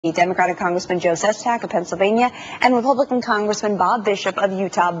Democratic Congressman Joe Sestak of Pennsylvania and Republican Congressman Bob Bishop of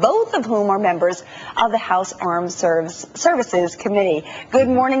Utah, both of whom are members of the House Armed Services Committee. Good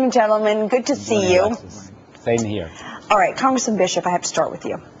morning, gentlemen. Good to see you. Same here. All right, Congressman Bishop, I have to start with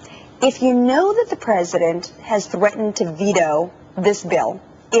you. If you know that the president has threatened to veto this bill,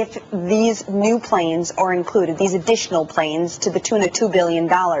 if these new planes are included, these additional planes to the tune of $2 billion,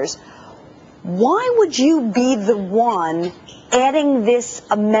 why would you be the one adding this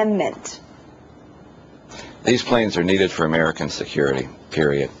amendment? These planes are needed for American security,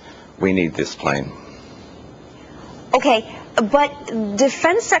 period. We need this plane. Okay, but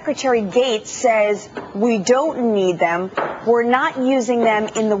Defense Secretary Gates says we don't need them. We're not using them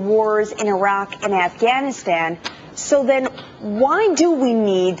in the wars in Iraq and Afghanistan. So then why do we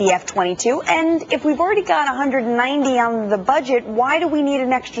need the F-22? And if we've already got 190 on the budget, why do we need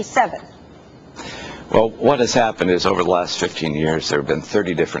an extra 7? Well, what has happened is over the last 15 years, there have been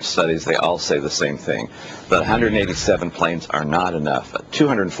 30 different studies. They all say the same thing, that 187 planes are not enough.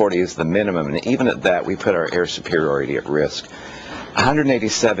 240 is the minimum, and even at that, we put our air superiority at risk.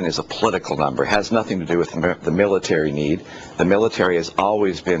 187 is a political number. It has nothing to do with the military need. The military has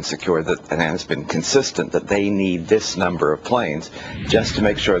always been secure and has been consistent that they need this number of planes just to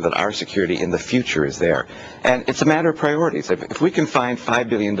make sure that our security in the future is there. And it's a matter of priorities. If we can find $5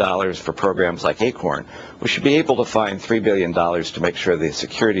 billion for programs like Acorn, we should be able to find $3 billion to make sure the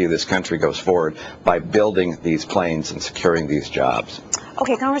security of this country goes forward by building these planes and securing these jobs.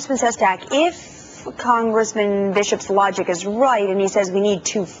 Okay, Congressman Sestak, if Congressman Bishop's logic is right and he says we need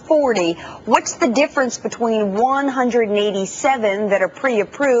 240, what's the difference between 187 that are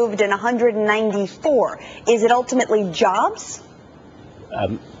pre-approved and 194? Is it ultimately jobs?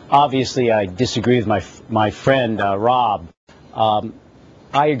 Obviously, I disagree with my friend Rob.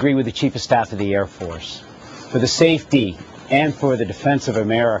 I agree with the Chief of Staff of the Air Force. For the safety and for the defense of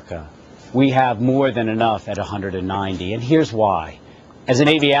America, we have more than enough at 190, and here's why. As a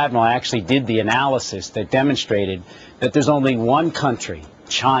Navy Admiral, I actually did the analysis that demonstrated that there's only one country,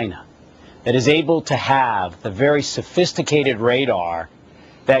 China, that is able to have the very sophisticated radar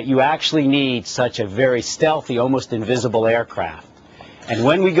that you actually need such a very stealthy, almost invisible aircraft. And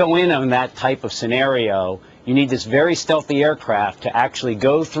when we go in on that type of scenario, you need this very stealthy aircraft to actually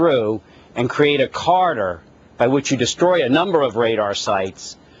go through and create a corridor by which you destroy a number of radar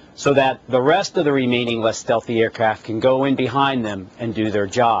sites so that the rest of the remaining less stealthy aircraft can go in behind them and do their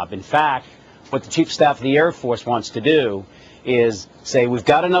job. In fact, what the Chief of Staff of the Air Force wants to do is say, we've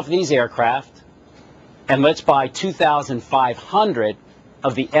got enough of these aircraft, and let's buy 2,500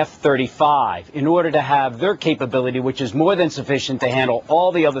 of the F-35 in order to have their capability, which is more than sufficient to handle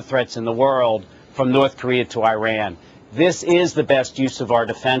all the other threats in the world from North Korea to Iran. This is the best use of our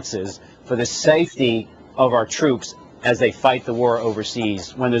defenses for the safety of our troops as they fight the war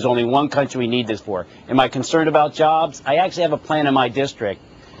overseas, when there's only one country we need this for. Am I concerned about jobs? I actually have a plant in my district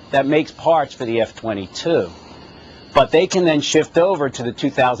that makes parts for the F-22. But they can then shift over to the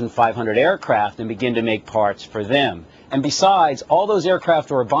 2,500 aircraft and begin to make parts for them. And besides, all those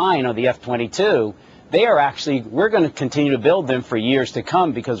aircraft we're buying on the F-22, they are actually, we're going to continue to build them for years to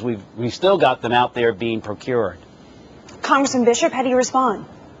come because we've still got them out there being procured. Congressman Bishop, how do you respond?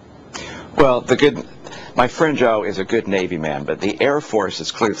 Well, my friend Joe is a good Navy man, but the Air Force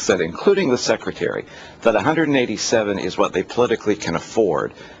has clearly said, including the Secretary, that 187 is what they politically can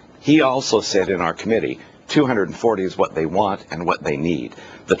afford. He also said in our committee, 240 is what they want and what they need.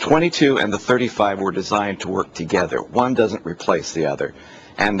 The 22 and the 35 were designed to work together. One doesn't replace the other.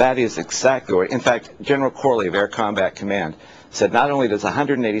 And that is exactly what, in fact, General Corley of Air Combat Command said not only does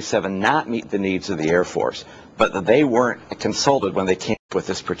 187 not meet the needs of the Air Force, but that they weren't consulted when they came up with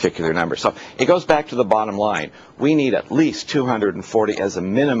this particular number. So it goes back to the bottom line. We need at least 240 as a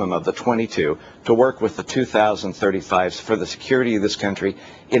minimum of the 22 to work with the 2,035s for the security of this country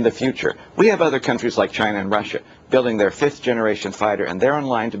in the future. We have other countries like China and Russia building their 5th generation fighter, and they're in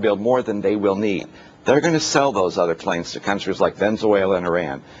line to build more than they will need. They're going to sell those other planes to countries like Venezuela and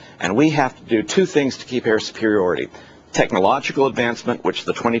Iran. And we have to do two things to keep air superiority. Technological advancement, which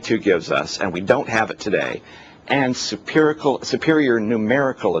the 22 gives us, and we don't have it today, and superior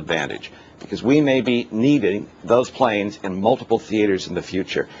numerical advantage, because we may be needing those planes in multiple theaters in the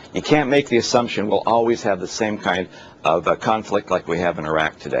future. You can't make the assumption we'll always have the same kind of conflict like we have in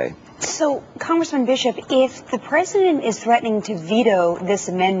Iraq today. So, Congressman Bishop, if the president is threatening to veto this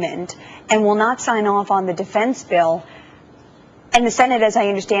amendment and will not sign off on the defense bill, and the Senate, as I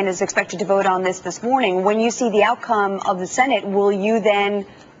understand, is expected to vote on this morning, when you see the outcome of the Senate, will you then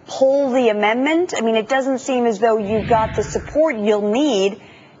pull the amendment? I mean, it doesn't seem as though you've got the support you'll need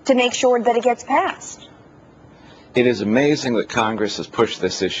to make sure that it gets passed. It is amazing that Congress has pushed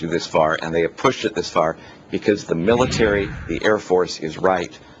this issue this far, and they have pushed it this far because the military, the Air Force is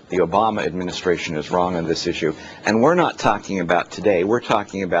right. The Obama administration is wrong on this issue. And we're not talking about today. We're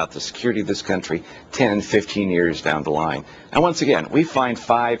talking about the security of this country 10, 15 years down the line. And once again, we find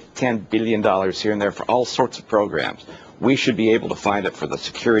 $5, $10 billion here and there for all sorts of programs. We should be able to find it for the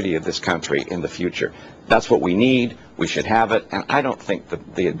security of this country in the future. That's what we need. We should have it. And I don't think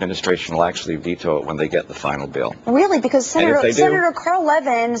that the administration will actually veto it when they get the final bill. Really? Because Senator Carl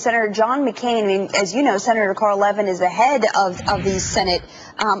Levin, Senator John McCain, I mean, as you know, Senator Carl Levin is the head of the Senate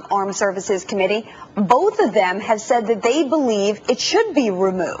Armed Services Committee. Both of them have said that they believe it should be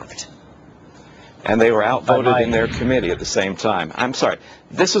removed. And they were outvoted in their committee at the same time. I'm sorry.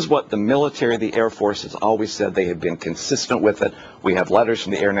 This is what the military, the Air Force has always said. They have been consistent with it. We have letters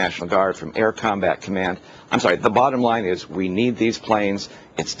from the Air National Guard, from Air Combat Command. I'm sorry. The bottom line is we need these planes.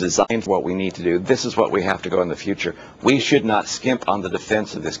 It's designed for what we need to do. This is what we have to go in the future. We should not skimp on the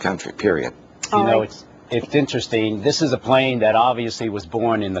defense of this country, period. You know, it's interesting. This is a plane that obviously was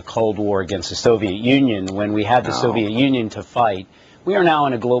born in the Cold War against the Soviet Union when we had the Soviet Union to fight. We are now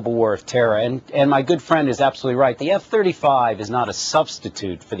in a global war of terror, and my good friend is absolutely right. The F-35 is not a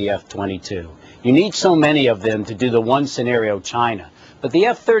substitute for the F-22. You need so many of them to do the one scenario, China. But the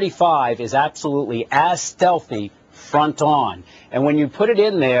F-35 is absolutely as stealthy front on. And when you put it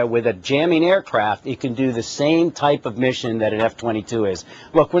in there with a jamming aircraft, it can do the same type of mission that an F-22 is.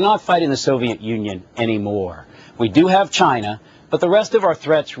 Look, we're not fighting the Soviet Union anymore. We do have China. But the rest of our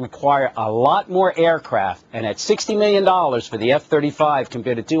threats require a lot more aircraft, and at $60 million for the F-35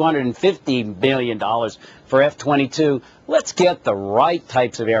 compared to $250 million for F-22, let's get the right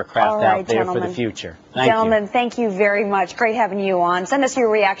types of aircraft out there for the future. Gentlemen, thank you very much. Great having you on. Send us your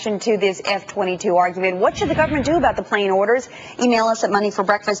reaction to this F-22 argument. What should the government do about the plane orders? Email us at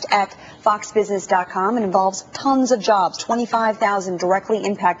moneyforbreakfast@foxbusiness.com. It involves tons of jobs, 25,000 directly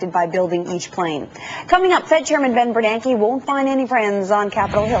impacted by building each plane. Coming up, Fed Chairman Ben Bernanke won't find any friends on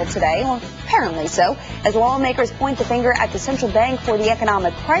Capitol Hill today, or apparently so, as lawmakers point the finger at the central bank for the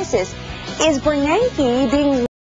economic crisis. Is Bernanke being